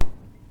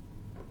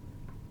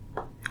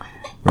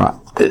Right.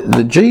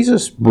 The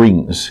Jesus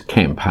Brings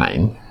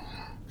campaign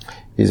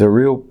is a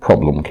real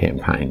problem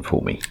campaign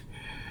for me.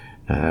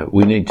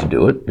 We need to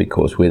do it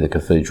because we're the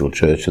Cathedral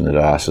Church and the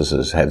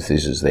dioceses have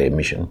this as their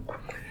mission.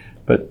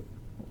 But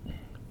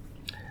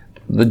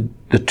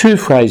the two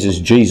phrases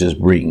Jesus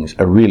brings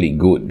are really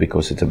good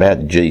because it's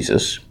about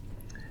Jesus,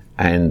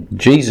 and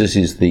Jesus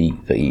is the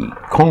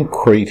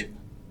concrete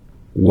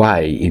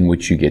way in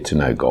which you get to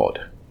know God.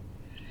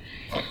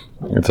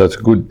 And so it's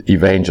good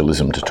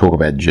evangelism to talk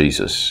about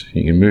Jesus.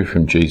 You can move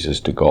from Jesus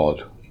to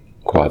God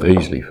quite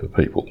easily for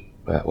people.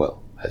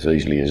 Well, as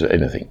easily as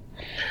anything.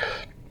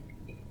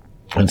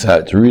 And so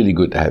it's really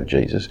good to have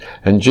Jesus.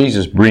 And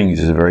Jesus Brings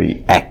is a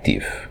very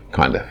active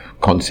kind of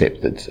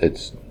concept.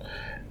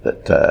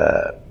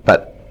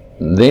 But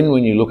then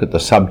when you look at the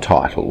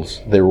subtitles,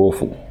 they're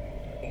awful,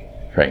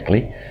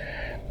 frankly,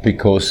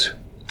 because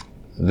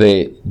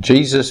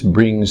Jesus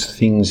brings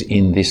things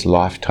in this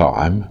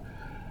lifetime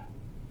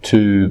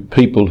to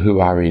people who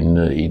are in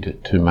need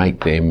to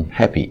make them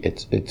happy.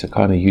 It's a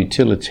kind of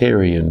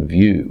utilitarian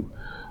view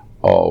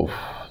of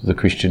the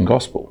Christian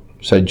gospel.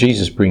 So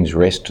Jesus brings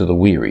rest to the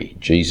weary.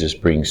 Jesus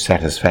brings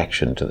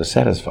satisfaction to the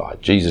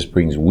satisfied. Jesus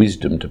brings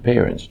wisdom to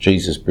parents.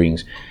 Jesus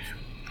brings...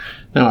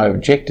 Now, I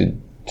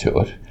objected to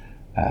it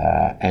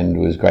and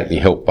was greatly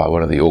helped by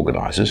one of the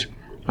organisers.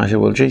 I said,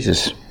 well,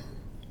 Jesus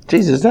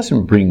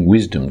doesn't bring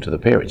wisdom to the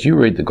parents. You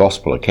read the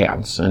gospel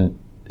accounts and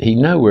he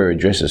nowhere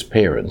addresses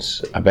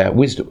parents about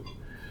wisdom.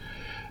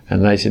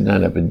 And they said,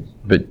 no,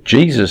 but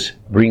Jesus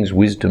brings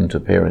wisdom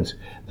to parents.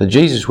 The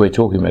Jesus we're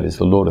talking about is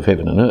the Lord of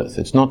heaven and earth.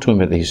 It's not talking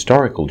about the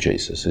historical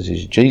Jesus. It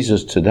is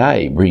Jesus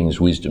today brings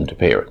wisdom to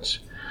parents.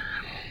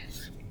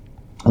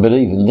 But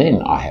even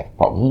then I have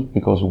problems,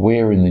 because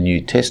where in the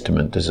New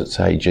Testament does it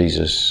say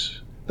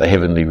Jesus, the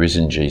heavenly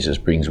risen Jesus,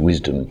 brings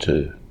wisdom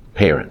to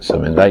parents? I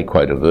mean, they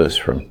quote a verse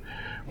from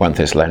 1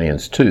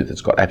 Thessalonians 2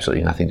 that's got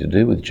absolutely nothing to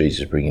do with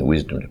Jesus bringing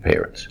wisdom to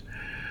parents.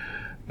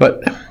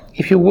 But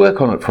if you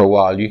work on it for a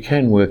while, you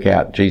can work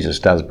out Jesus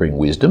does bring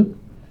wisdom.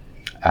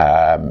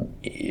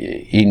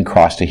 In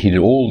Christ he hid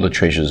all the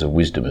treasures of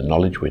wisdom and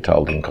knowledge, we're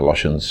told in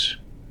Colossians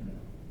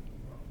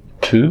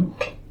 2.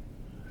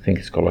 I think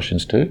it's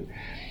Colossians 2.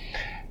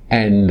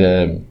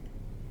 And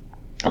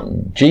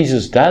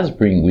Jesus does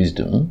bring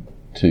wisdom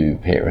to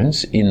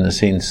parents in the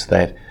sense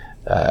that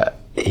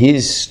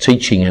his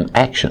teaching and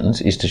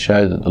actions is to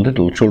show that the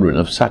little children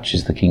of such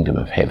is the kingdom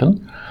of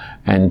heaven,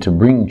 and to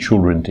bring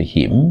children to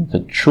him,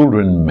 that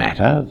children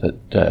matter,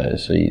 that,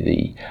 see,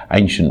 the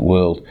ancient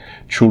world,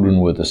 children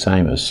were the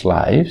same as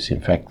slaves.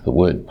 In fact, the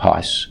word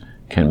pais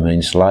can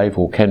mean slave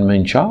or can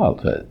mean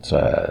child.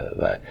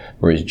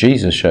 Whereas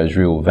Jesus shows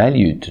real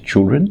value to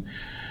children,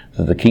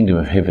 that the kingdom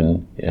of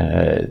heaven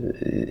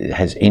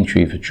has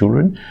entry for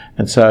children.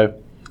 And so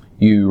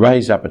you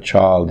raise up a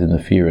child in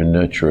the fear and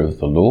nurture of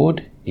the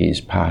Lord is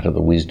part of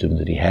the wisdom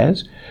that he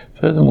has.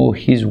 Furthermore,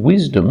 his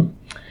wisdom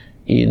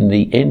in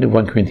the end of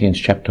 1 Corinthians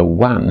chapter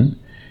 1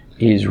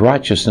 is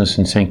righteousness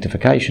and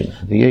sanctification.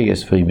 The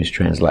ESV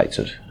mistranslates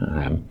it.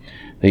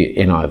 The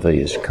NIV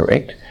is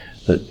correct,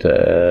 that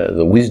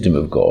the wisdom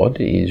of God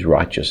is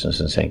righteousness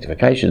and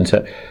sanctification.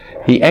 So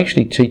he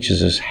actually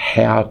teaches us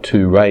how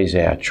to raise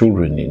our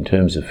children in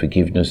terms of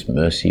forgiveness,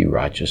 mercy,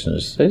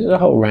 righteousness. There's a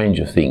whole range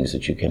of things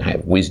that you can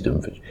have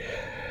wisdom for.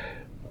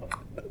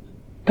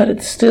 But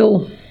it's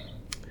still,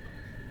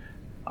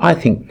 I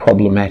think,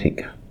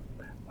 problematic.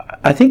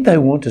 I think they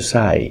want to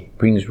say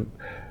brings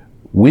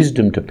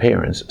wisdom to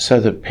parents so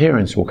that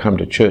parents will come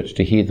to church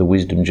to hear the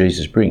wisdom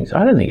Jesus brings.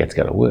 I don't think that's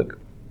going to work.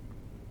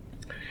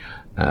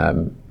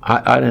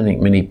 I don't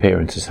think many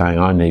parents are saying,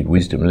 I need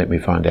wisdom, let me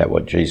find out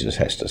what Jesus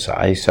has to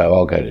say, so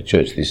I'll go to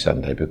church this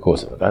Sunday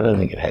because of it. I don't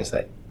think it has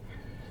that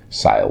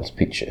sales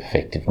pitch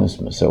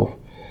effectiveness myself.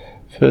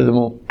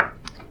 Furthermore,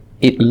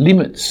 it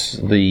limits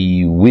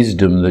the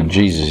wisdom that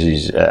Jesus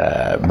is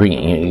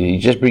bringing.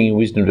 He's just bringing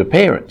wisdom to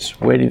parents,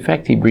 when in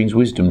fact he brings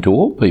wisdom to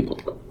all people.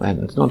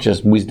 And it's not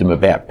just wisdom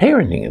about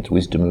parenting, it's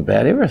wisdom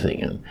about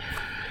everything. And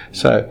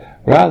so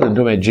rather than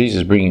talking about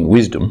Jesus bringing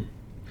wisdom,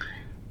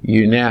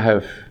 you now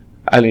have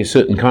only a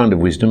certain kind of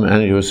wisdom,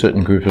 only to a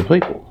certain group of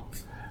people.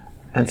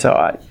 And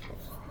so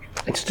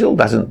it still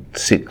doesn't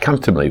sit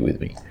comfortably with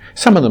me.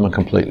 Some of them are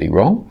completely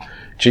wrong.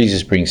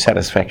 Jesus brings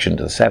satisfaction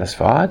to the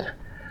satisfied.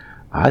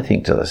 I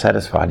think to the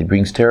satisfied he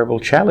brings terrible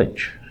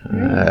challenge.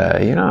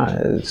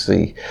 It's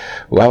the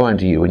woe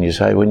unto you when you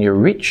say when you're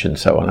rich and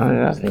so on.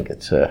 I think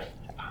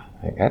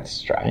that's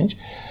strange.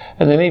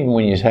 And then even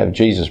when you have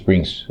Jesus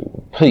brings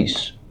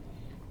peace,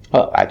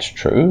 well, that's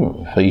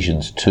true.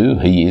 Ephesians 2,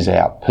 he is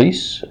our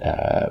peace,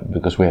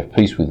 because we have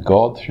peace with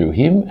God through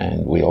him,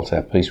 and we also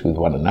have peace with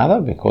one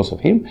another because of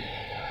him.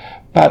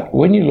 But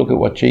when you look at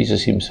what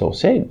Jesus himself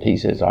said, he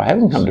says, I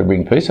haven't come to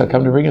bring peace, I've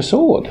come to bring a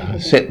sword.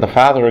 Set the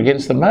father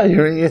against the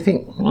mother. You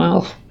think,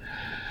 well,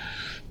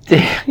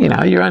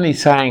 you're only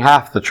saying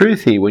half the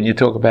truth here when you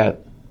talk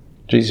about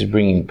Jesus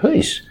bringing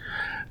peace.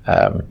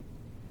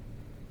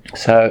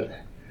 So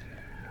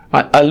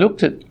I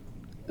looked at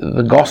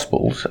the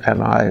Gospels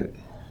and I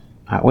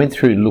went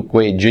through to look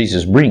where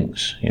Jesus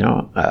brings,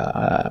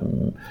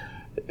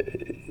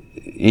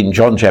 in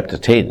John chapter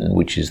 10,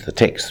 which is the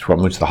text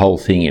from which the whole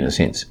thing, in a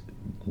sense,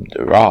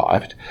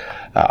 derived,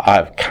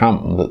 I've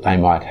come that they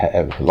might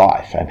have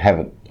life and have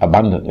it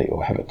abundantly,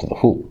 or have it to the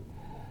full.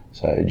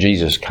 So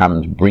Jesus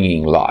comes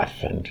bringing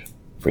life and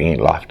bringing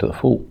life to the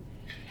full.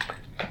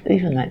 But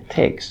even that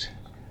text,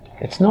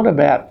 it's not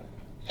about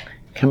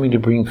coming to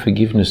bring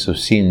forgiveness of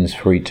sins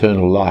for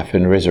eternal life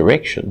and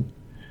resurrection.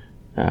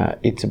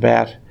 It's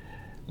about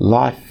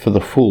life for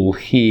the full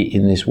here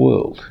in this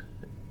world.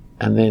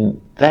 And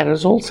then that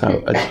is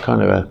also a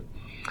kind of a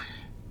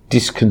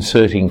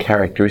disconcerting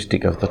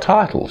characteristic of the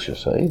titles, you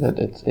see, that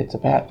it's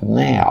about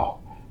now.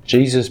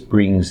 Jesus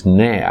brings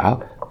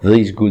now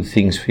these good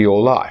things for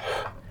your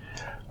life.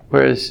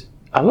 Whereas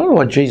a lot of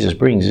what Jesus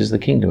brings is the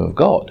kingdom of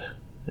God,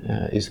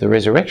 is the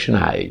resurrection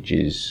age,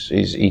 is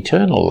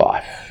eternal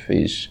life.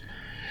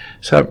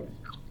 So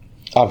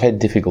I've had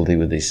difficulty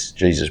with this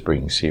Jesus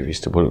brings series,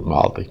 to put it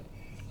mildly.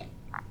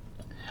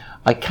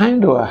 I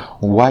came to a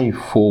way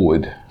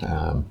forward,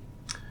 I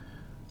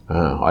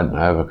don't know,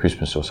 over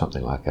Christmas or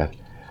something like that,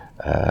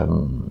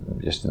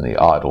 just in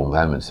the idle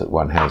moments that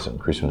one has on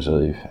Christmas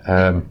Eve,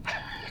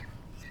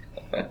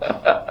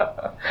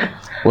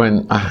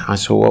 when I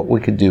saw what we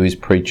could do is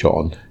preach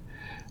on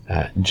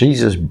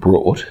Jesus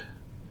brought,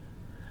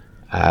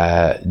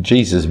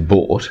 Jesus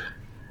bought,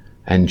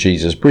 and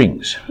Jesus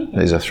brings.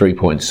 There's a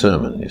 3-point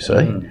sermon, you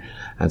see.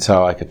 And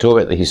so I could talk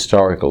about the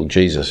historical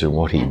Jesus and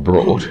what he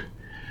brought,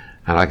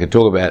 and I could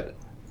talk about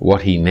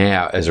what he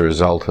now, as a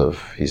result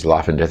of his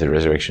life and death and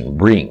resurrection,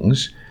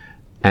 brings,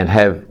 and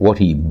have what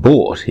he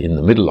bought in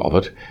the middle of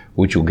it,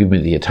 which will give me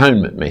the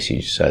atonement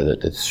message, so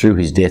that it's through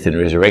his death and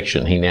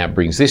resurrection he now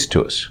brings this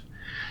to us.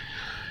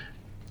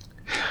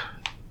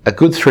 A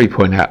good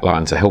 3-point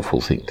outline is a helpful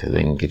thing to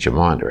then get your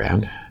mind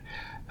around.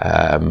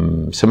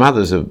 Some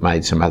others have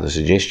made some other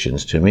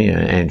suggestions to me.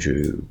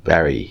 Andrew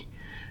Barry,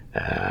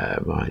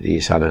 my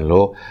dear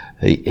son-in-law,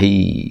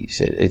 he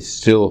said it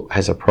still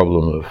has a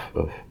problem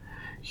of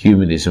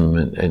humanism,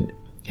 and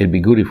it'd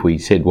be good if we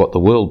said what the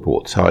world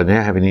brought. So I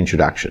now have an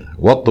introduction.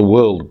 What the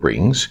world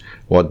brings,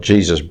 what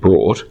Jesus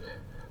brought,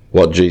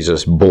 what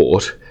Jesus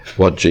bought,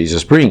 what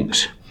Jesus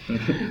brings.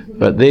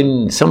 But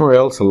then somewhere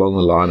else along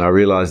the line I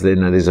realised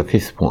then that there's a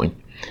 5th point,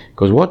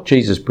 because what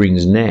Jesus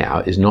brings now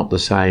is not the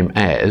same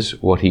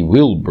as what he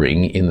will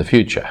bring in the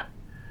future.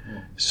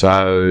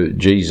 So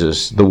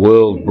Jesus, the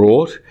world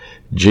brought,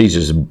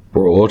 Jesus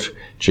brought,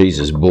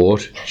 Jesus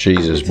bought,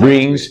 Jesus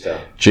brings,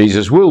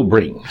 Jesus will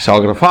bring. So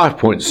I've got a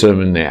 5-point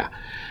sermon now.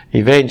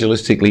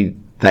 Evangelistically,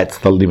 that's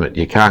the limit.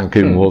 You can't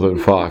do more than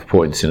 5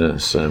 points in a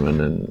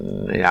sermon,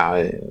 and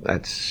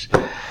that's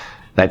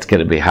going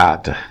to be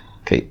hard to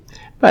keep.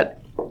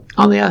 But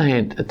on the other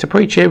hand, to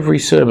preach every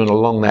sermon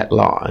along that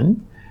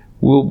line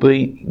will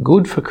be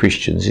good for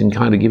Christians in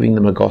kind of giving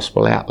them a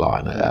gospel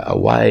outline, a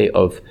way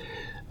of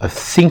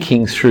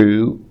thinking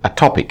through a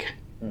topic,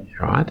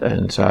 right?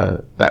 And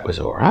so that was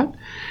all right.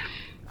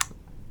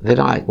 Then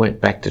I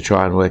went back to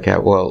try and work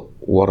out, well,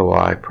 what do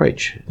I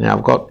preach? Now,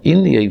 I've got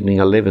in the evening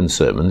 11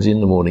 sermons, in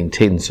the morning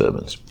 10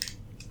 sermons,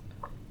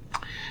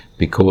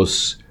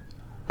 because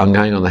I'm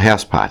going on the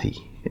house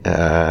party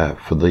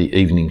for the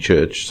evening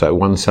church. So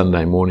one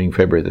Sunday morning,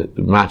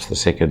 March the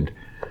 2nd,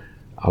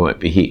 I won't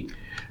be here.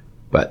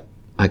 But,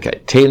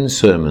 okay, 10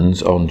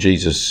 sermons on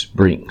Jesus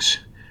brings,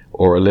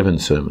 or 11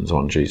 sermons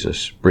on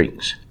Jesus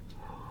brings.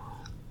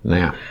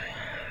 Now,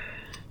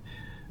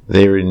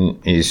 therein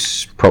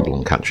is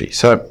problem country.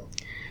 So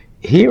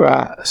here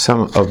are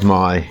some of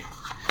my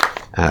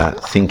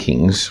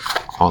thinkings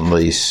on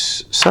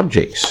these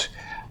subjects.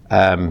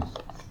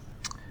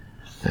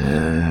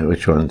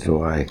 Which one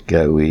do I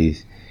go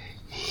with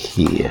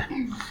here?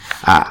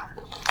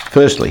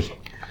 Firstly,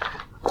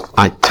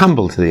 I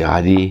tumble to the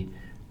idea,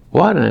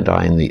 why don't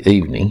I in the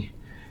evening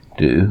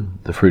do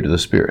the fruit of the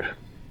Spirit?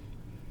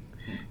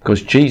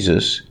 Because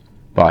Jesus,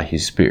 by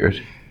his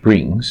Spirit,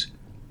 brings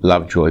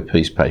love, joy,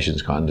 peace,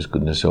 patience, kindness,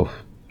 goodness, self.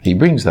 He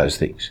brings those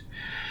things.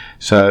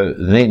 So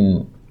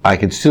then I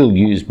can still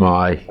use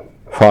my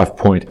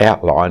 5-point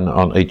outline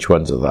on each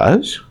one of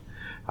those.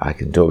 I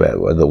can talk about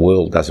where the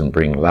world doesn't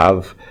bring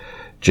love.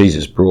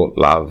 Jesus brought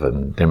love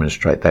and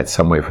demonstrate that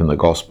somewhere from the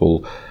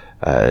gospel.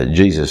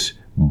 Jesus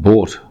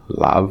bought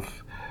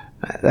love.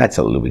 That's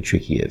a little bit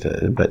trickier,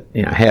 but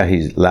you know how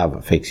his love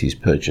affects his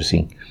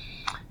purchasing.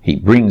 He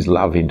brings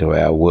love into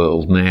our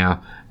world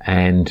now,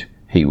 and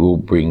he will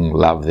bring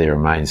love. There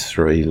remains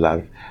 3.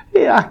 Love.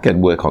 Yeah, I could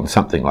work on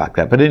something like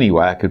that. But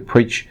anyway, I could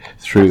preach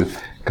through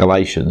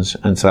Galatians,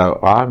 and so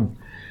I'm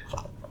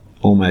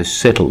almost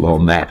settled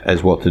on that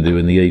as what to do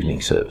in the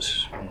evening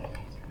service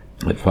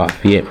at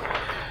 5 p.m.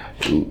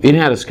 In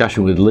our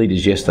discussion with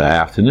leaders yesterday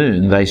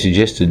afternoon, they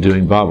suggested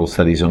doing Bible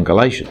studies on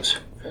Galatians.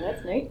 So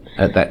that's neat.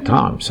 At that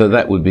time. So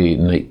that would be a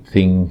neat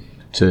thing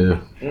to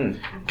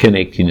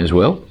connect in as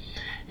well.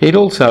 It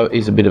also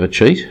is a bit of a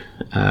cheat.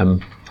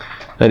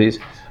 That is,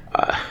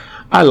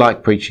 I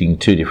like preaching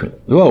 2 different...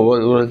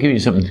 Well, I'll give you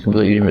something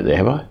completely different there,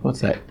 have I?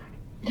 What's that?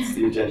 It's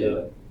the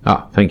agenda.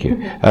 Oh, thank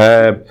you.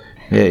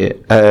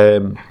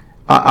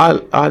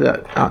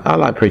 I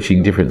like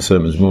preaching different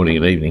sermons morning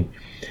and evening.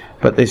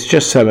 but there's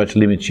just so much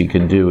limits you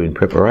can do in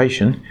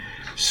preparation.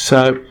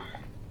 So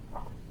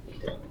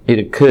it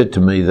occurred to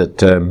me that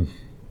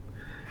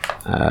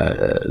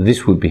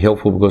this would be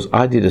helpful, because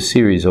I did a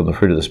series on the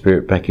fruit of the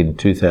Spirit back in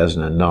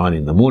 2009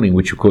 in the morning,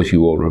 which of course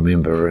you all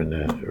remember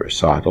and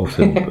recite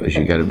often as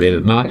you go to bed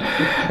at night.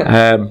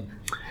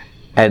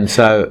 And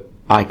so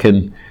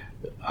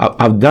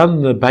I've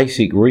done the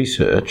basic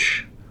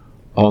research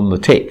on the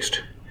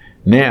text.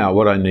 Now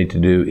what I need to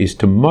do is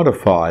to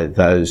modify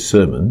those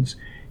sermons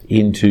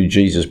into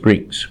Jesus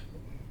Brings,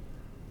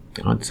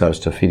 right, so as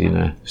to fit in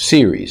a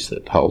series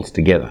that holds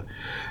together.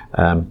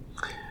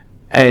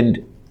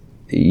 And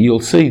you'll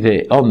see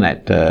there on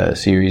that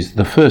series,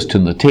 the first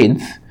and the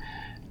 10th,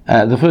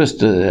 the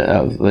first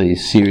of the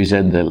series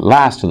and the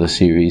last of the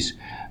series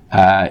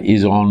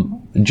is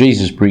on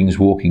Jesus Brings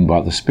Walking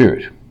by the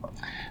Spirit.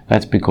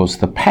 That's because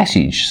the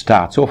passage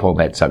starts off on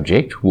that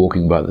subject,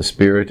 walking by the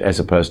Spirit as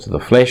opposed to the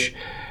flesh,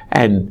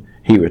 and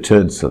he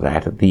returns to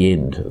that at the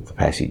end of the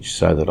passage,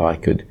 so that I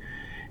could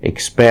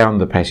expound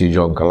the passage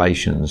on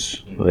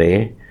Galatians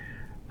there.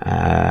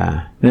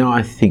 Now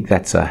I think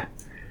that's a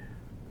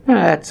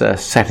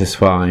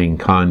satisfying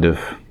kind of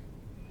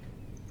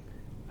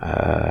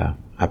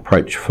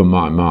approach for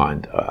my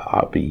mind.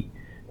 I'll be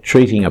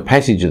treating a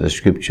passage of the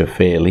Scripture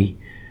fairly,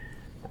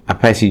 a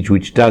passage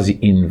which does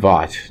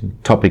invite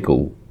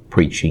topical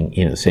preaching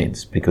in a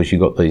sense, because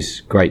you've got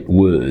these great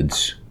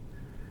words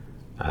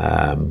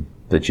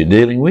that you're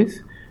dealing with,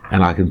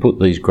 and I can put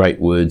these great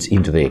words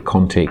into their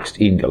context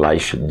in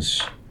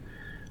Galatians.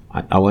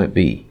 I won't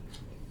be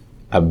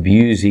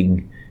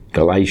abusing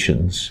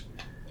Galatians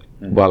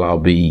while I'll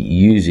be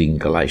using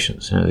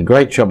Galatians. Now, the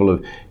great trouble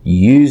of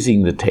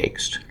using the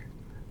text,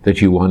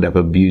 that you wind up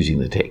abusing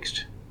the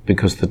text,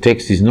 because the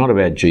text is not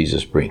about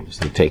Jesus Brings.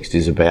 The text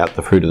is about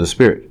the fruit of the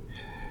Spirit.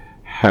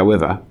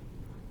 However,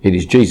 it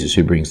is Jesus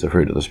who brings the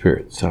fruit of the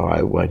Spirit, so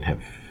I won't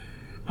have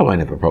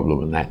a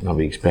problem in that, and I'll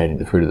be expanding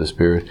the fruit of the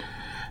Spirit.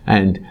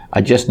 And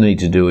I just need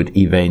to do it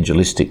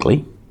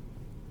evangelistically,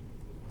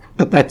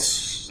 but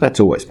that's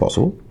always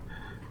possible.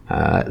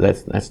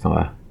 That's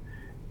not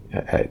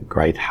a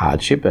great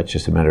hardship. That's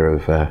just a matter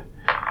of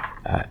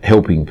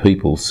helping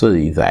people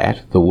see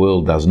that the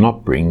world does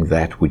not bring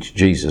that which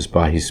Jesus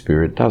by his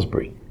Spirit does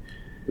bring.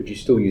 Would you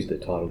still use the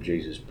title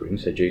Jesus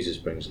Brings? So Jesus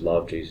brings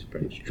love, Jesus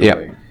brings joy.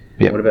 Yep.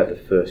 Yep. What about the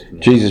first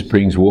one? Jesus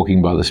Brings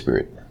Walking by the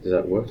Spirit. Does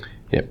that work?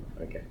 Yep.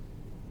 Okay.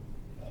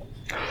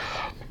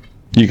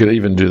 You could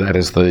even do that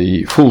as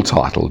the full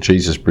title,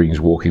 Jesus Brings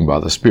Walking by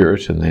the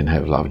Spirit, and then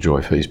have love,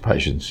 joy, peace,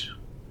 patience.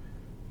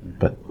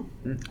 But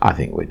I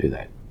think we do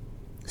that.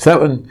 So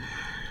that one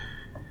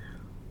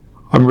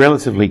I'm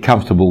relatively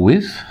comfortable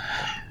with,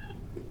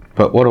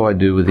 but what do I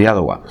do with the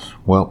other ones?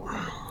 Well,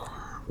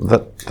 the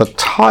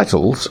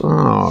titles,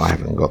 I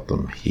haven't got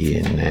them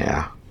here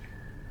now,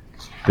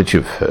 but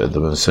you've heard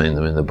them and seen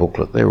them in the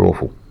booklet. They're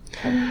awful.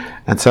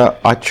 And so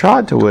I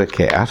tried to work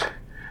out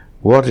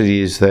what it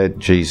is that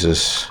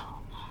Jesus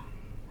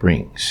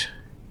brings.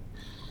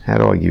 How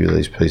do I give you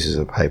these pieces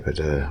of paper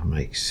to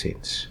make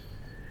sense?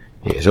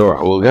 Yes, all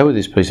right, we'll go with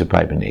this piece of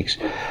paper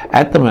next.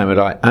 At the moment,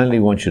 I only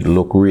want you to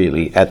look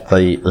really at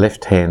the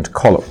left-hand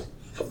column.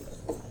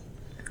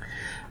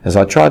 As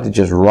I tried to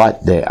just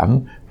write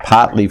down,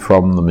 partly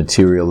from the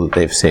material that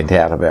they've sent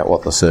out about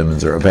what the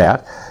sermons are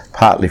about,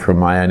 partly from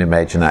my own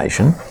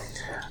imagination,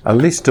 a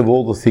list of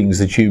all the things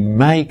that you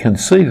may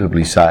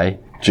conceivably say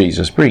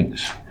Jesus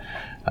brings.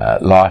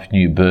 Life,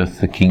 new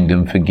birth, the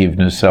kingdom,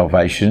 forgiveness,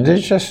 salvation.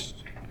 There's just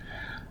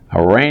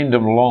a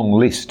random long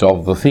list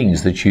of the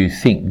things that you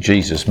think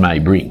Jesus may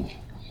bring,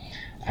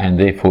 and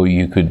therefore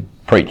you could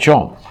preach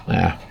on.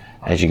 Now,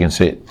 as you can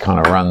see, it kind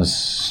of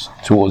runs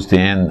towards the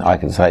end. I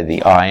can say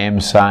the I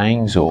am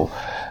sayings, or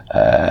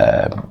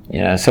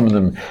some of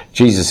them,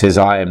 Jesus says,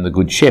 I am the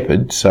good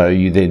shepherd, so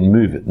you then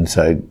move it and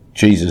say,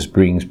 Jesus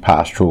brings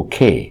pastoral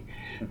care.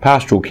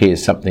 Pastoral care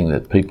is something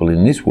that people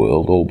in this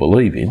world all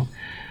believe in.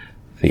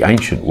 The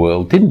ancient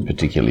world didn't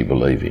particularly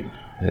believe in.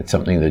 It's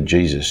something that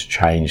Jesus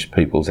changed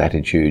people's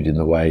attitude in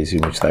the ways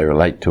in which they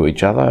relate to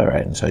each other,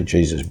 and so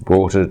Jesus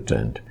brought it,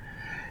 and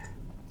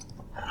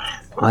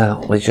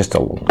well, there's just a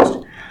long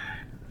list.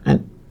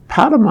 And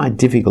part of my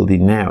difficulty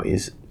now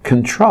is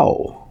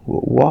control.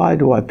 Why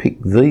do I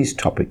pick these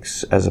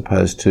topics as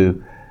opposed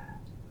to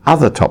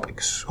other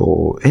topics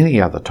or any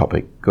other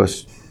topic?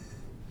 Because,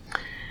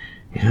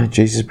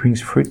 Jesus brings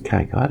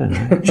fruitcake, I don't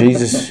know.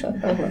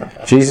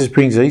 Jesus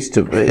brings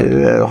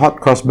Easter, hot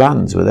cross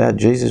buns. Without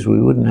Jesus,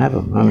 we wouldn't have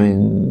them. I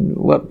mean,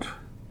 what?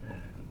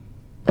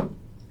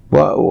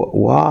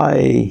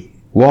 Why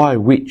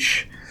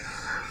which?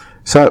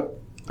 So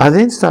I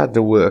then started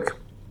to work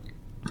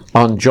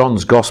on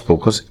John's Gospel,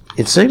 because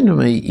it seemed to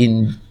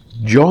me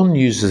John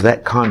uses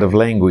that kind of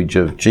language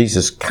of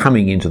Jesus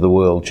coming into the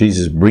world,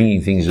 Jesus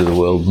bringing things to the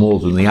world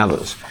more than the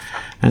others.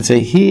 And so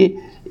here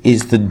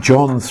is the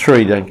John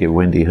 3, don't give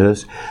Wendy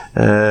hers,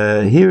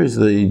 here is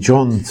the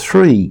John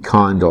 3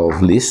 kind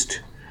of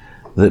list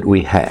that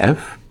we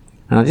have.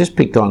 And I just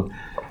picked on,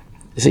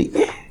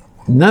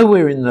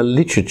 nowhere in the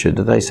literature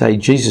do they say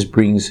Jesus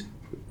brings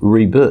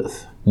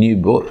rebirth. new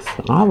birth.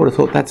 And I would have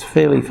thought that's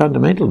fairly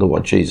fundamental to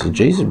what Jesus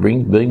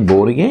brings, being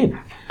born again,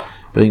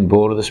 being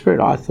born of the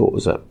Spirit. I thought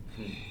was a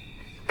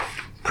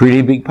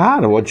pretty big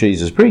part of what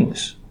Jesus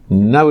brings.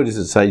 Nowhere does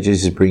it say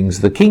Jesus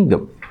brings the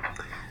kingdom.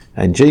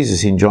 And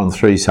Jesus in John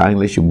 3 saying,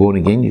 unless you're born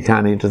again, you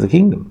can't enter the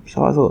kingdom.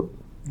 So I thought,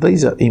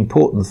 these are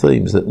important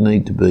themes that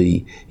need to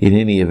be in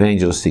any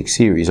evangelistic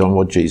series on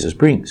what Jesus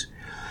brings.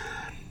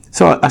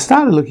 So I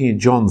started looking at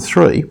John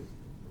 3.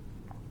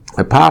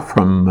 Apart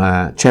from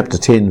chapter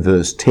 10,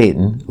 verse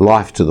 10,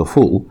 life to the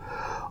full,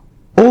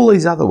 all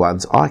these other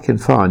ones I can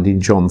find in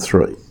John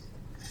 3.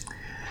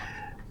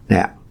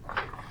 Now,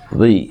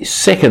 the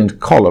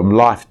second column,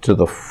 life to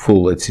the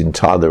full, it's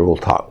entitled, they're all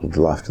titled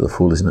life to the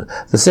full, isn't it?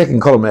 The second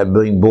column about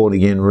being born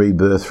again,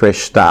 rebirth, fresh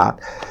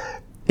start,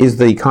 is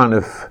the kind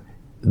of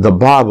the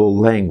Bible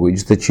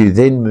language that you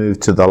then move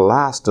to the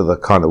last of the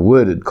kind of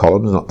worded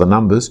columns, not the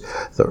numbers,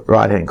 the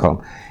right-hand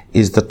column,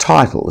 is the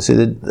title.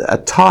 So a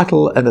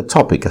title and a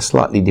topic are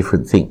slightly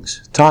different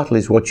things. Title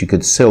is what you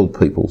could sell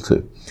people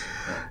to.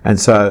 And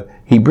so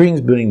he brings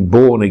being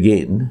born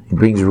again, he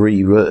brings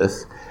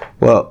rebirth.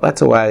 Well,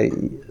 that's a way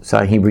of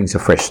saying he brings a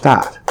fresh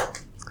start.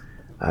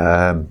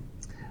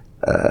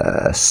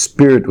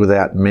 Spirit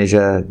without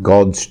measure,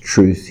 God's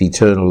truth,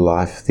 eternal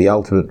life, the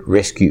ultimate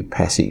rescue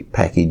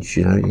package.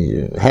 You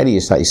know, how do you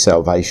say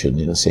salvation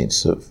in a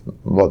sense of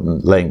modern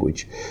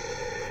language?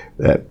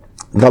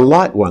 The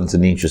light one's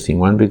an interesting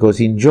one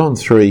because in John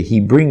 3 he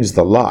brings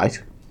the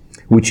light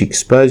which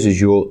exposes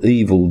your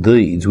evil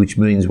deeds, which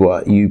means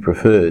why you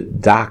prefer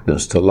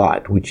darkness to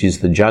light, which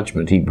is the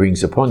judgment he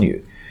brings upon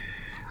you.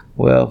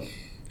 Well,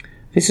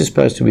 this is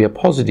supposed to be a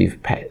positive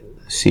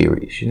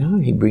series, you know.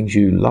 He brings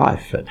you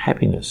life and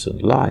happiness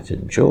and light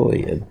and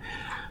joy,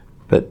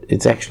 but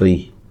it's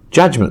actually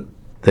judgment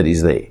that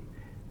is there.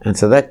 And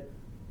so that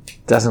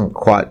doesn't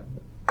quite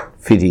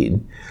fit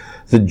in.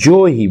 The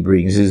joy he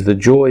brings is the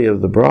joy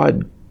of the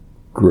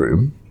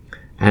bridegroom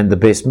and the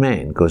best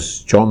man,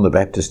 because John the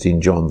Baptist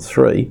in John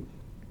 3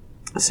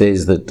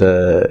 says that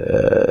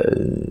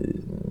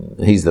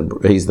he's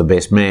the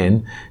best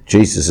man.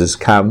 Jesus has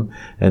come,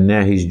 and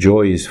now his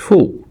joy is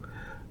full.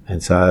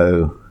 And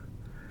so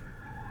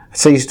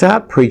you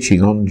start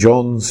preaching on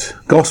John's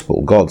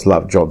gospel. God's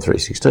love, John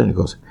 3:16, of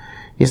course.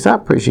 You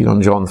start preaching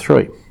on John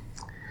 3,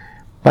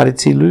 but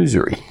it's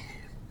illusory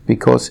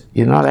because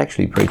you're not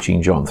actually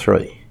preaching John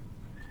 3.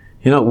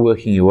 You're not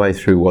working your way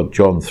through what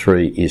John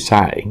 3 is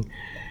saying.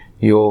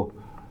 You're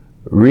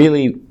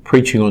really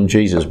preaching on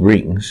Jesus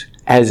brings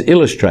as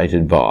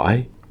illustrated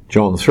by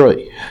John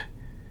 3.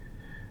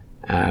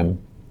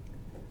 And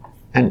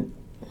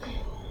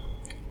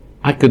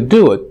I could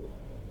do it,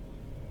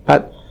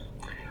 but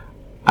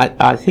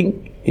I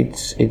think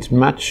it's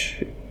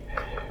much...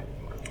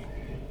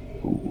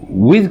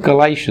 With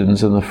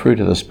Galatians and the fruit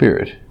of the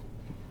Spirit,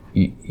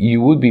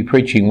 you would be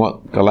preaching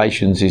what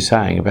Galatians is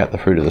saying about the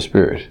fruit of the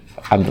Spirit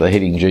under the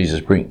heading Jesus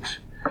brings.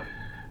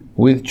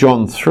 With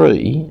John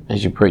 3,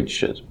 as you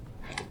preach it,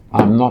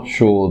 I'm not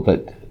sure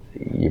that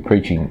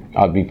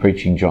I'd be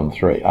preaching John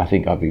 3. I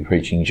think I'd be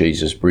preaching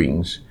Jesus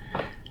brings,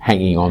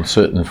 hanging on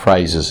certain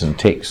phrases and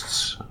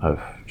texts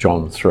of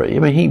John 3. I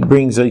mean, he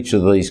brings each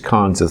of these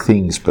kinds of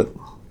things, but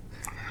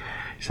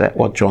is that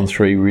what John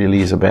 3 really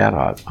is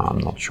about? I'm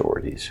not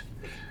sure it is.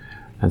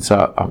 And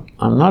so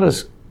I'm not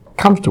as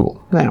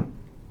comfortable. Now,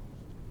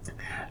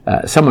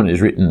 someone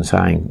has written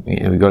saying,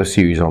 we've got a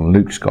series on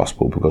Luke's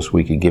Gospel because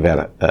we could give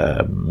out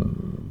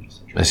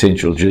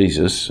Essential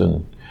Jesus,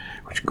 and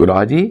which is a good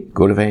idea,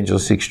 good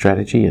evangelistic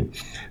strategy. And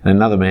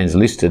another man's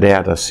listed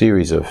out a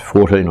series of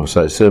 14 or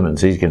so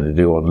sermons he's going to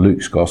do on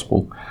Luke's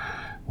Gospel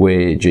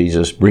where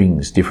Jesus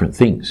brings different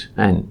things.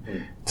 And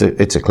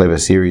it's a clever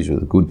series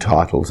with good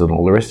titles and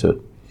all the rest of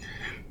it.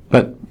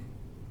 But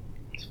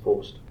it's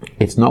forced.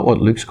 It's not what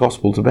Luke's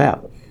Gospel's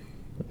about.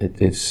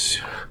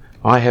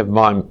 I have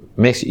my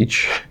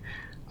message,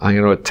 I'm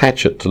going to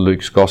attach it to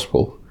Luke's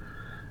Gospel,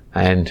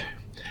 and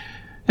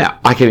now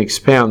I can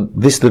expound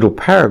this little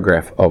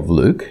paragraph of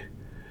Luke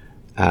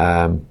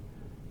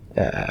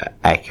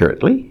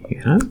accurately,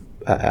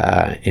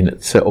 in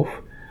itself,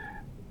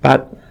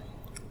 but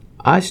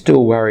I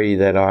still worry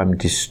that I'm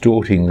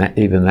distorting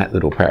even that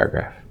little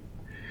paragraph.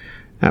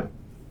 Now,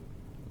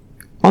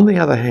 on the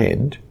other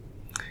hand,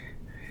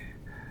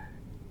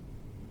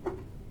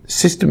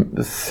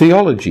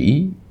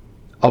 theology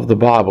of the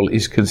Bible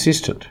is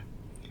consistent.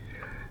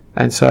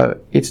 And so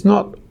it's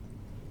not,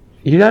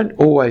 you don't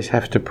always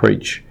have to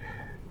preach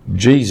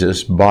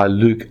Jesus by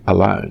Luke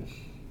alone.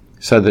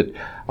 So that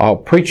I'll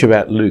preach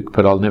about Luke,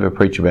 but I'll never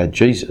preach about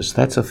Jesus.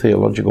 That's a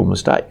theological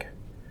mistake.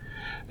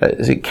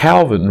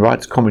 Calvin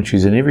writes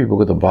commentaries in every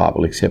book of the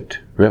Bible except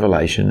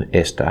Revelation,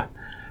 Esther,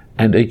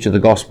 and each of the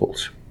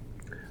Gospels.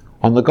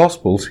 On the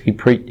Gospels,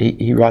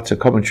 he writes a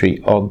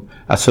commentary on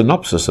a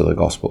synopsis of the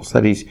Gospels.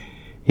 That is,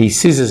 he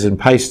scissors and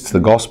pastes the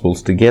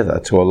Gospels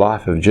together to a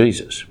life of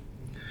Jesus.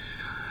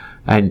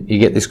 And you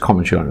get this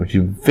commentary on it, which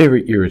is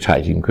very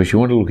irritating because you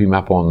want to look him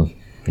up on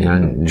You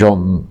know,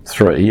 John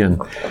 3,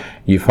 and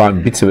you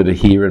find bits of it are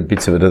here and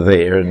bits of it are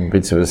there and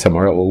bits of it are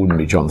somewhere else. Well, it wouldn't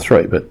be John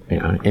 3, but you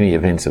know, any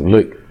events of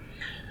Luke.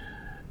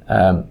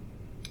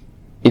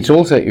 It's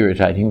also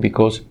irritating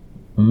because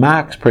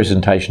Mark's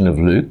presentation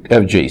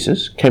of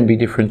Jesus can be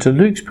different to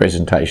Luke's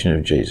presentation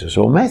of Jesus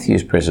or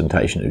Matthew's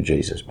presentation of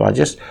Jesus. By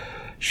just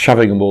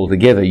shoving them all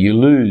together, you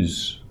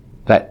lose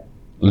that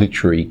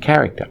literary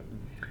character.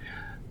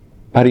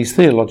 But he's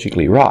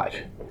theologically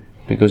right,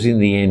 because in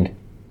the end,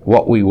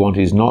 what we want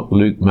is not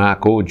Luke,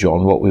 Mark or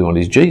John. What we want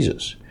is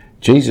Jesus.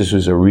 Jesus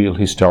was a real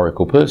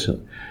historical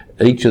person.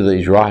 Each of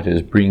these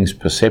writers brings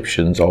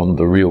perceptions on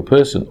the real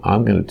person.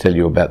 I'm going to tell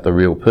you about the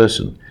real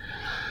person.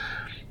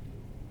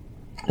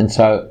 And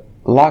so,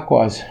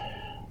 likewise,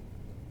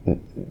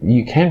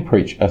 you can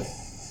preach a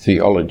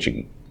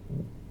theology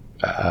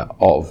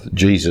of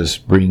Jesus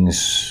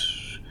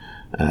brings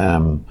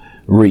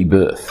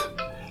rebirth,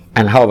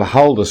 and have a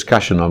whole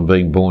discussion on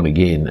being born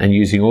again, and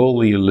using all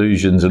the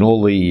allusions and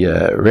all the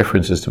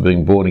references to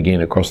being born again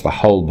across the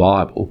whole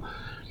Bible,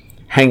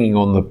 hanging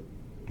on the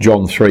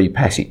John 3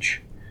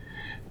 passage.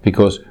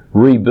 Because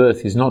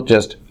rebirth is not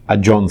just a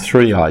John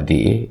 3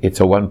 idea, it's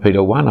a 1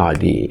 Peter 1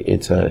 idea,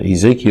 it's a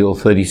Ezekiel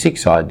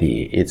 36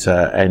 idea,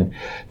 and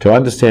to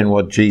understand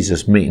what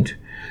Jesus meant,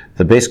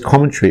 the best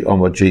commentary on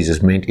what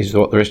Jesus meant is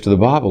what the rest of the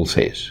Bible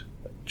says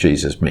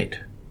Jesus meant.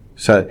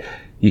 So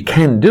you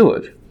can do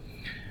it.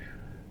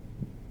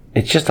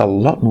 It's just a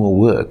lot more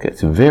work.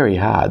 It's very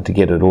hard to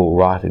get it all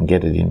right and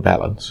get it in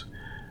balance.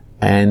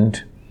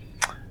 And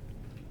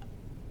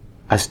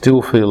I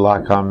still feel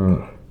like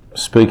I'm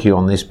speaking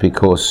on this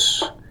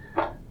because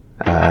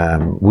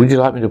would you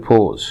like me to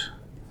pause?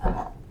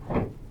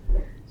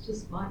 It's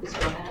just Mike has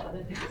gone out. I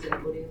don't think there's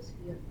anybody else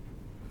here.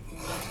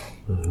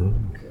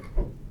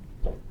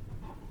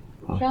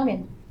 Show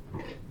me.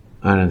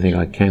 I don't think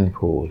I can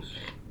pause.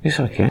 Yes,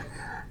 I can.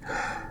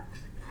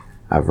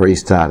 I've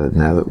restarted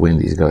now that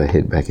Wendy's got her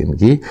head back in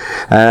gear.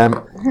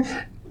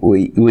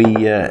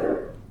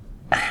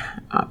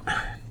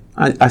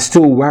 I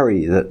still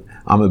worry that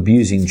I'm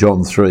abusing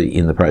John 3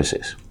 in the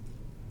process.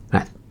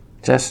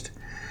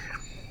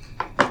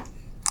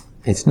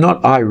 It's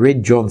not I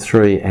read John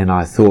 3 and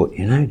I thought,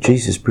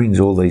 Jesus brings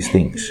all these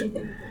things.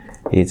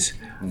 It's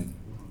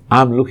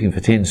I'm looking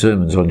for 10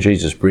 sermons on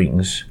Jesus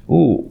brings.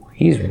 Ooh,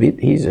 here's a bit.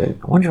 I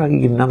wonder if I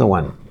can give another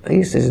one.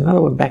 There's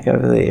another one back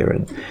over there.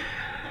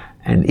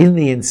 And in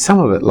the end, some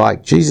of it,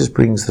 like Jesus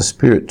brings the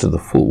Spirit to the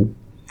full,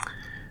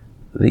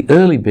 the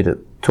early bit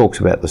talks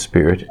about the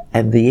Spirit,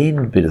 and the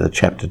end bit of the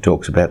chapter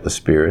talks about the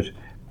Spirit,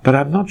 but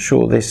I'm not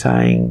sure they're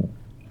saying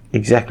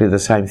exactly the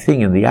same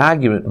thing, and the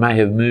argument may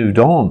have moved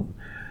on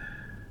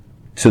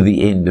to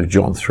the end of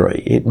John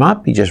 3. It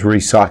might be just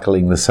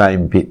recycling the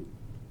same bit,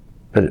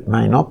 but it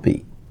may not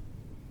be.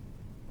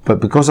 But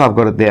because I've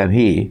got it down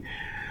here,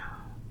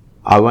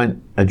 I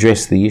won't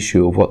address the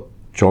issue of what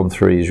John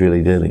 3 is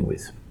really dealing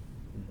with.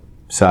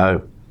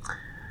 So,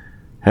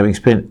 having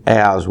spent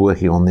hours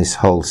working on this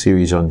whole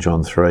series on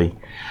John 3,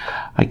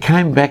 I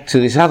came back to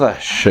this other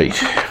sheet,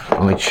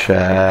 which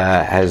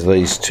has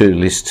these two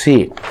lists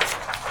here.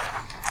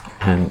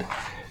 And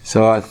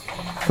so I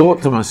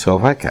thought to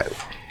myself, okay,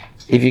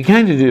 if you're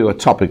going to do a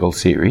topical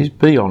series,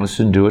 be honest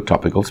and do a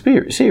topical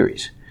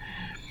series.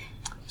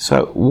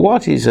 So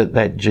what is it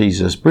that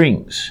Jesus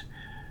brings?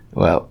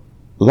 Well,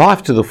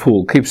 life to the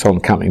full keeps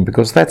on coming,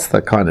 because that's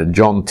the kind of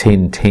John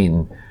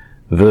 10:10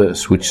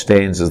 verse which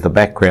stands as the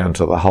background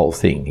to the whole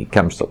thing. He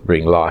comes to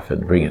bring life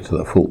and bring it to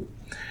the full.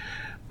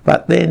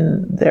 But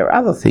then there are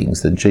other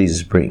things that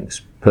Jesus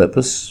brings.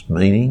 Purpose,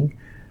 meaning,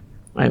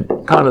 and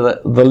kind of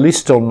the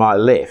list on my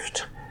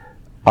left,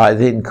 I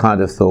then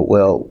kind of thought,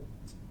 well,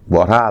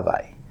 what are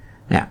they?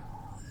 Now,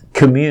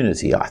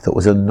 community, I thought,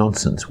 was a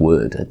nonsense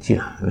word.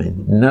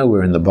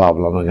 Nowhere in the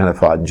Bible am I going to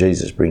find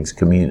Jesus brings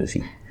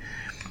community.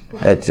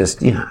 It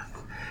just,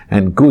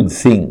 and good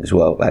things,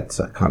 well, that's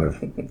a kind of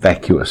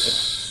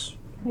vacuous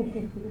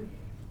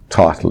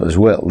title as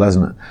well,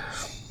 doesn't it?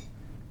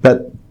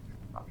 But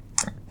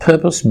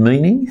purpose,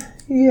 meaning,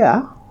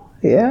 yeah,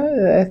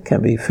 that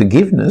can be.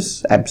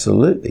 Forgiveness,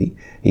 absolutely.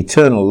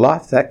 Eternal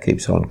life, that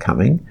keeps on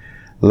coming.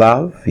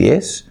 Love,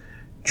 yes.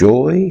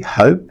 Joy,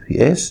 hope,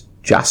 yes.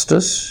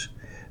 Justice,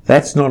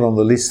 that's not on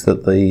the list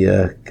that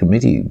the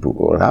committee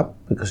brought up,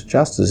 because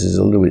justice is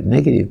a little bit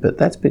negative, but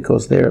that's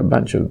because they're a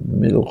bunch of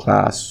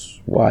middle-class,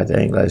 white,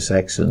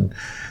 Anglo-Saxon,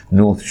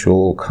 North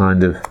Shore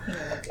kind of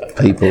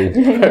people. And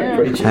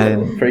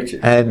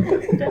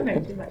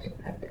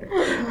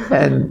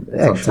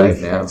actually,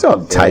 it's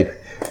on tape.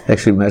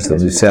 Actually, most of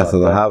them live south of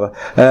the harbour,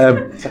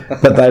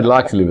 but they'd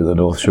like to live in the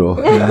North Shore.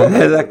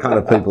 That kind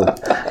of people,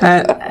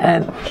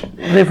 and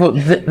therefore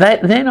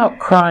they're not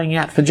crying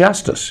out for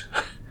justice.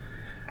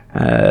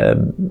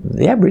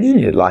 The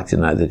Aborigine would like to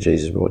know that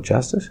Jesus brought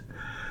justice,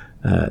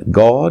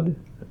 God,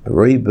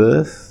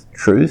 rebirth,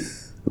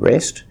 truth,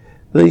 rest.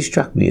 These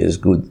struck me as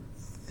good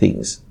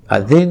things. I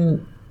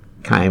then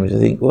came to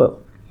think, well,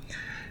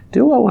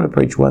 do I want to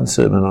preach one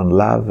sermon on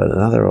love and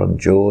another on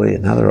joy,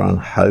 another on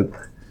hope?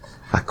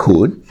 I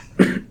could,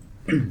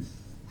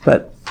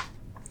 but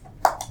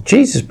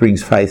Jesus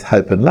brings faith,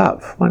 hope and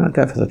love. Why not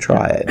go for the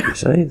triad, you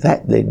see?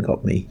 That then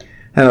got me.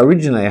 And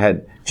originally I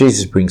had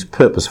Jesus brings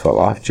purpose for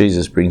life,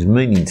 Jesus brings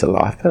meaning to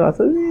life, but I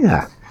thought,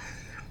 yeah,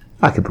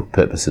 I could put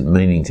purpose and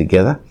meaning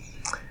together.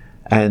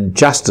 And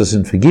justice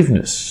and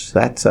forgiveness,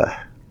 that's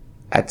a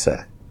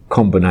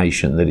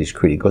combination that is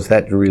critical, because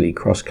that's really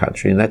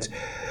cross-country, and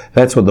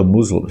that's what the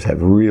Muslims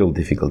have real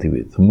difficulty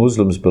with. The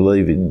Muslims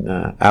believe in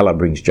Allah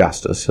brings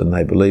justice, and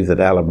they believe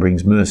that Allah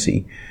brings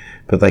mercy,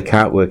 but they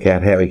can't work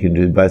out how he can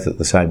do both at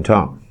the same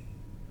time.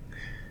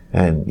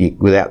 And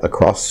without the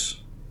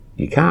cross,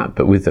 you can't,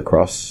 but with the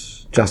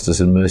cross, justice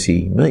and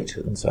mercy meet,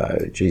 and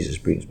so Jesus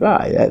brings,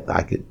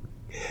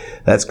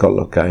 that's got a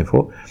lot going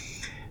for.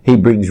 He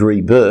brings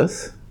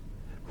rebirth,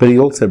 but he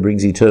also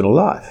brings eternal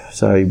life.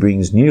 So he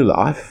brings new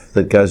life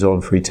that goes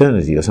on for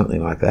eternity or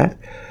something like that.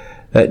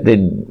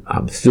 Then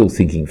I'm still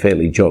thinking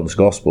fairly John's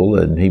Gospel,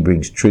 and he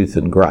brings truth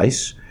and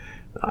grace.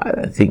 I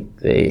don't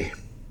think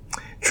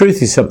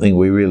truth is something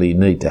we really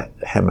need to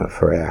hammer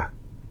for our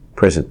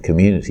present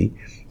community.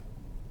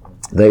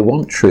 They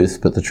want truth,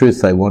 but the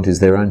truth they want is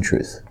their own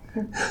truth.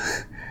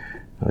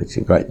 Which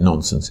is great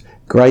nonsense.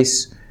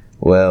 Grace,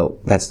 well,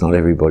 that's not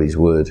everybody's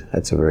word.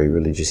 That's a very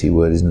religious-y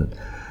word, isn't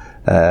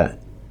it?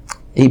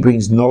 He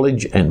brings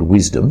knowledge and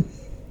wisdom.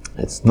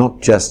 It's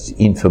not just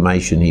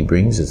information he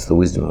brings, it's the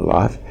wisdom of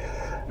life.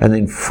 And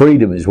then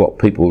freedom is what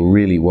people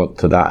really want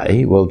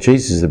today. Well,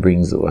 Jesus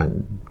brings the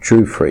one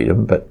true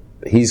freedom, but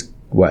his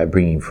way of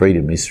bringing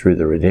freedom is through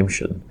the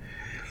redemption.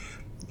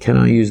 Can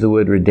I use the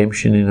word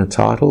redemption in a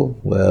title?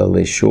 Well,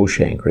 there's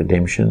Shawshank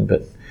Redemption,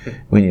 but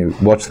when you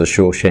watch the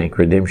Shawshank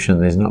Redemption,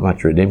 there's not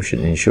much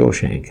redemption in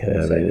Shawshank.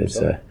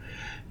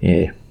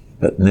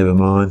 But never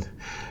mind.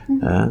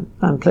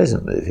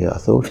 Unpleasant movie, I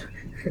thought.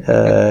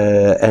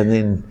 And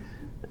then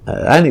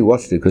I only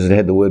watched it because it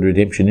had the word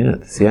redemption in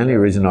it. It's the only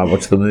reason I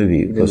watched the movie.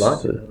 You didn't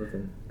like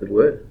it, the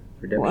word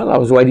redemption? Well, I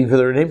was waiting for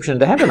the redemption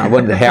to happen. I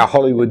wondered how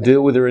Hollywood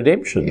deal with the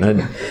redemption.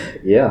 And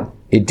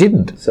it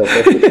didn't.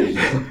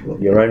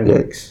 Your own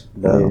works.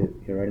 Your own works.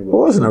 It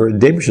wasn't a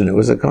redemption, it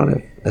was a kind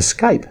of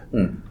escape.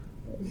 They're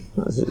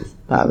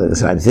the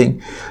same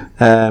thing.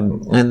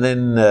 And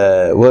then,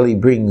 he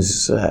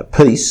brings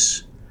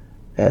peace.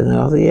 And then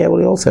I thought, he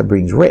also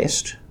brings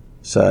rest.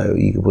 So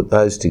you can put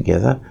those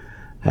together.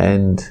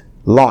 And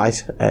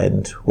light,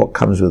 and what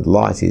comes with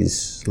light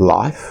is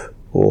life,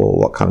 or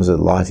what comes with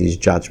light is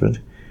judgment.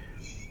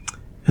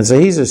 And so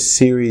here's a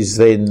series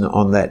then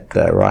on that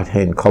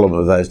right-hand column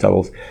of those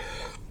doubles,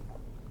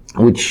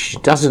 which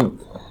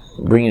doesn't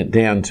bring it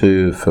down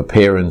to for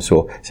parents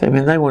or... So,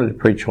 they wanted to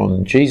preach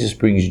on Jesus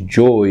brings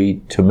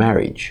joy to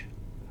marriage.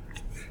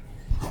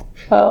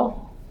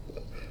 Well,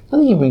 I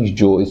think he brings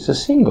joy to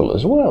single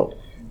as well.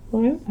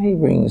 He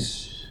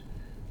brings...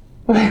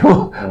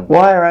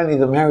 Why are only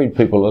the married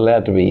people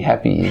allowed to be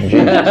happy in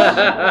Jesus?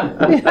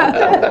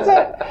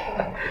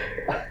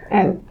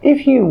 And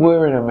if you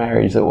were in a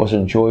marriage that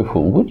wasn't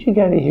joyful, would you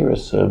go to hear a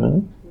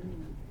sermon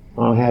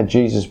on how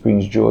Jesus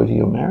brings joy to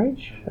your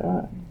marriage?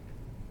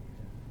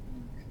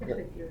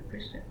 Especially if you're a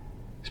Christian.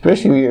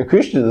 Especially if you're a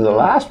Christian in the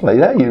last place,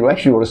 you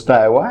actually want to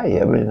stay away.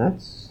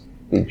 That's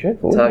be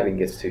dreadful. The targeting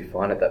gets too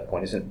fine at that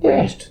point, isn't it?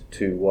 Branched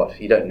to what?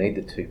 You don't need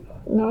the two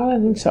part. No, I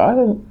don't think so. I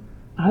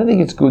don't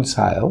think it's good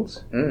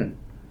sales.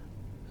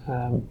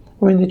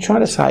 They're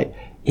trying to say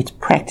it's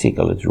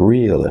practical, it's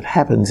real, it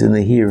happens in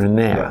the here and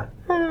now.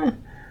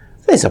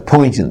 There's a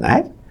point in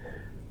that.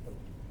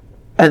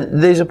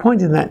 And there's a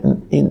point in that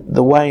in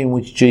the way in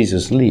which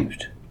Jesus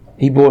lived.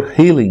 He brought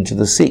healing to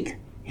the sick,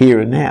 here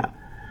and now.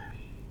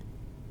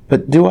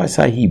 But do I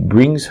say he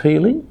brings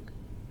healing?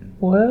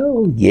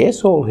 Well,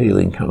 yes, all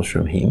healing comes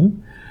from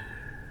him.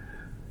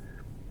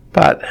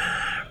 But,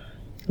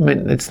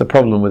 it's the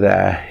problem with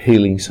our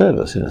healing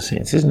service in a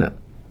sense, isn't it?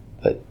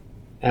 That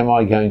am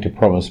I going to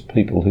promise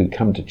people who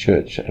come to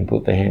church and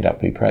put their hand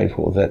up, be prayed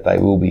for, that they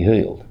will be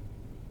healed?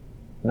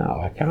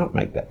 No, I can't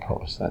make that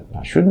promise.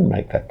 I shouldn't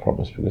make that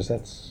promise because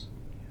that's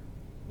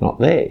not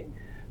there.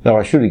 Though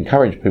I should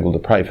encourage people to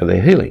pray for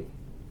their healing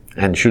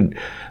and should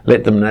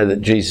let them know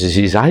that Jesus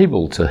is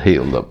able to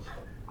heal them.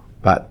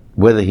 But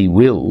whether he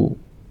will,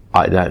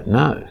 I don't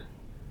know.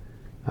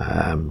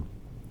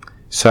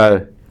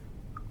 So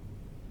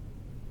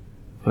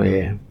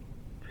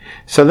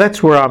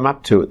that's where I'm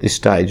up to at this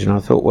stage, and I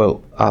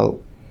thought, I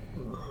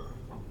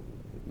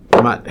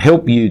might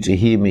help you to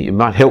hear me, it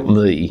might help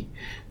me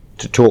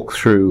to talk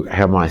through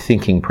how my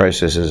thinking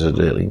processes are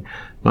dealing,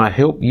 it might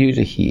help you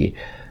to hear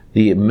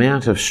the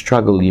amount of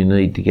struggle you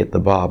need to get the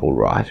Bible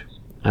right,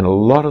 and a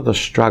lot of the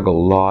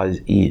struggle lies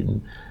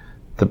in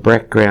the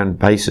background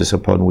basis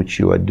upon which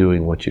you are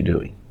doing what you're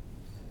doing.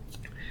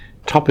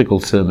 Topical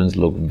sermons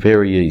look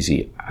very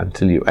easy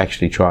until you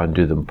actually try and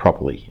do them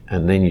properly,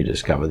 and then you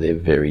discover they're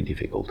very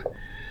difficult.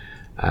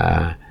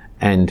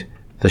 And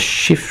the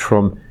shift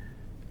from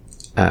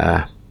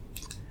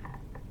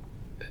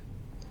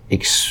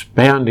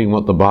expounding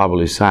what the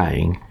Bible is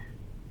saying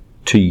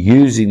to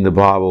using the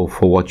Bible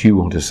for what you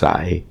want to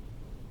say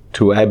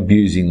to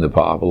abusing the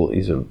Bible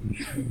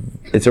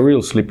it's a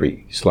real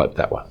slippery slope,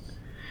 that one.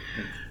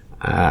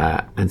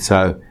 And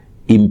so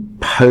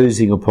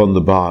imposing upon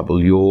the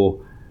Bible your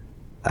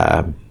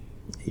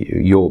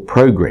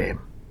program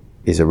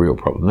is a real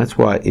problem. That's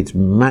why it's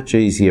much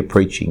easier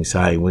preaching,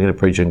 saying we're going to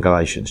preach on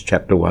Galatians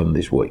chapter 1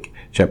 this week,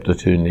 chapter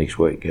 2 next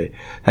week.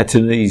 That's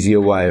an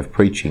easier way of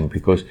preaching,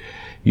 because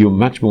you're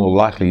much more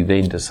likely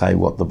then to say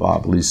what the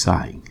Bible is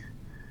saying.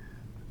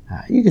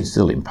 You can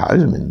still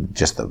impose them, and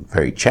just the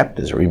very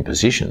chapters are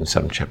impositions.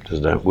 Some chapters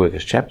don't work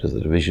as chapters.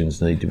 The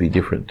divisions need to be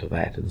different to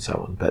that, and so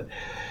on. But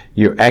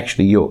you're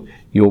actually,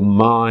 your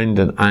mind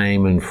and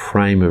aim and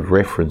frame of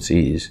reference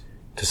is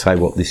to say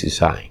what this is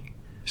saying.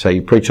 So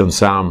you preach on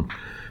Psalm,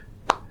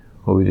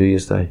 what did we do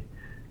yesterday?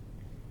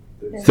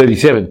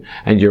 37.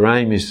 And your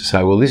aim is to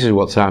say, well, this is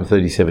what Psalm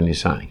 37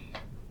 is saying.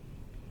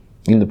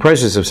 In the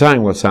process of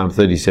saying what Psalm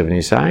 37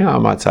 is saying, I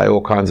might say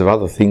all kinds of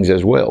other things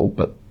as well,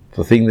 but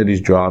the thing that is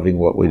driving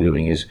what we're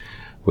doing is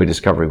we're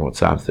discovering what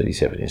Psalm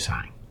 37 is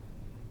saying.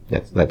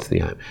 That's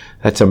the aim.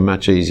 That's a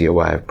much easier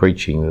way of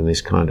preaching than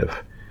this kind of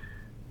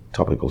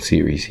topical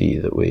series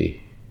here that we're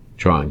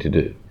trying to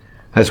do.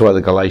 That's why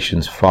the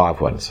Galatians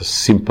 5 one is a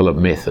simpler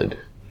method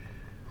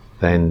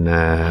than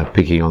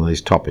picking on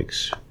these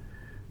topics.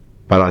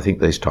 But I think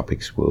these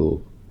topics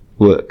will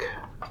work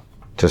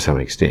to some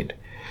extent.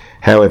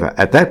 However,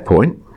 at that point,